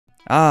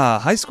Ah,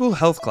 high school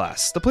health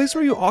class, the place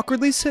where you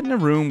awkwardly sit in a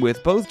room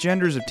with both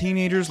genders of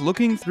teenagers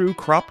looking through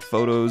cropped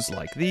photos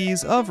like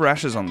these of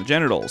rashes on the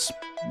genitals.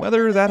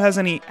 Whether that has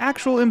any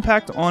actual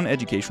impact on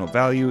educational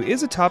value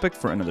is a topic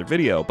for another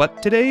video,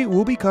 but today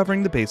we'll be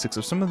covering the basics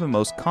of some of the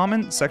most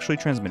common sexually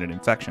transmitted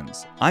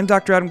infections. I'm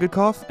Dr. Adam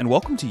Goodcoff, and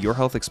welcome to Your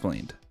Health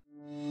Explained.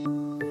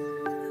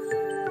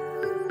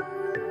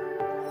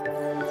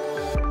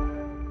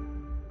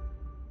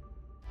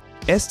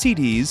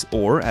 STDs,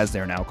 or as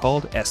they're now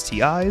called,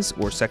 STIs,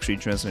 or sexually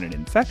transmitted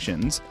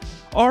infections,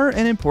 are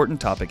an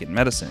important topic in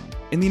medicine.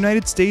 In the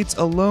United States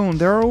alone,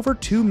 there are over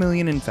 2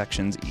 million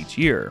infections each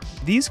year.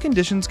 These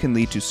conditions can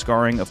lead to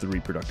scarring of the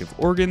reproductive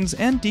organs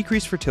and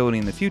decreased fertility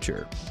in the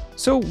future.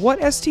 So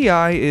what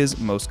STI is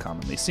most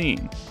commonly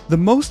seen? The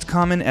most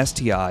common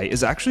STI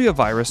is actually a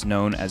virus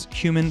known as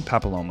human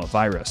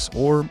papillomavirus,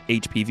 or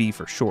HPV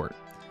for short.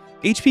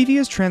 HPV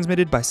is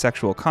transmitted by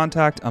sexual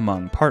contact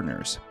among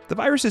partners. The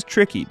virus is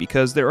tricky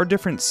because there are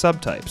different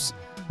subtypes.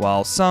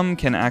 While some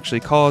can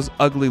actually cause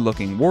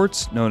ugly-looking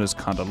warts known as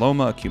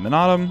condyloma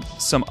acuminatum,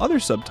 some other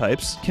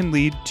subtypes can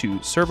lead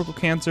to cervical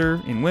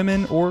cancer in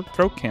women or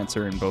throat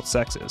cancer in both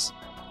sexes.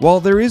 While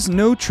there is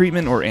no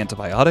treatment or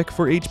antibiotic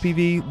for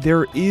HPV,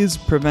 there is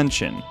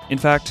prevention. In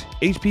fact,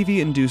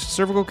 HPV-induced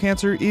cervical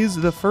cancer is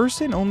the first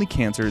and only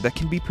cancer that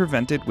can be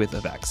prevented with a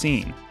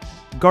vaccine.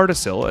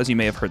 Gardasil, as you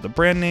may have heard the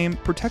brand name,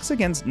 protects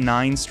against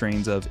 9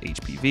 strains of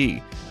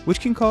HPV, which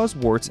can cause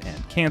warts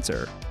and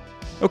cancer.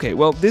 Okay,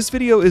 well, this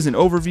video is an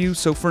overview,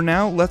 so for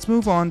now, let's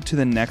move on to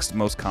the next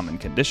most common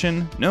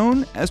condition,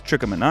 known as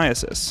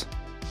Trichomoniasis.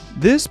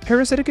 This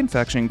parasitic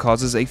infection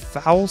causes a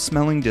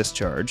foul-smelling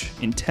discharge,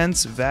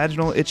 intense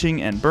vaginal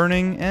itching and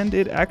burning, and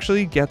it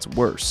actually gets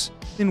worse.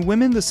 In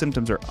women, the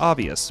symptoms are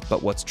obvious,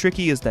 but what's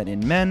tricky is that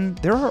in men,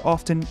 there are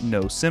often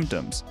no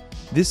symptoms.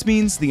 This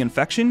means the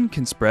infection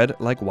can spread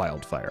like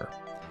wildfire.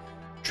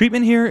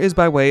 Treatment here is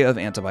by way of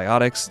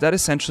antibiotics that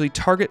essentially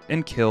target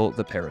and kill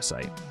the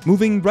parasite.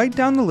 Moving right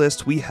down the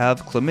list, we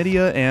have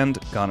chlamydia and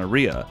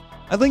gonorrhea.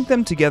 I link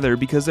them together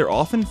because they're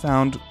often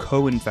found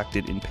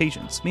co-infected in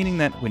patients, meaning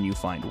that when you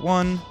find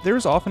one, there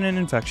is often an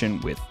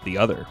infection with the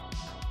other.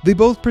 They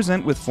both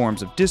present with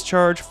forms of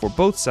discharge for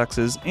both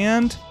sexes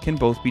and can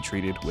both be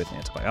treated with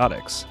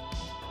antibiotics.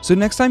 So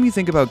next time you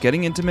think about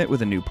getting intimate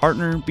with a new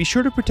partner, be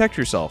sure to protect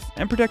yourself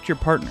and protect your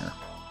partner.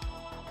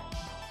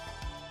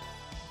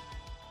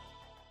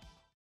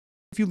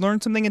 If you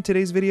learned something in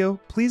today's video,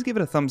 please give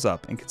it a thumbs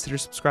up and consider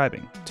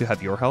subscribing to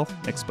have your health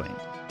explained.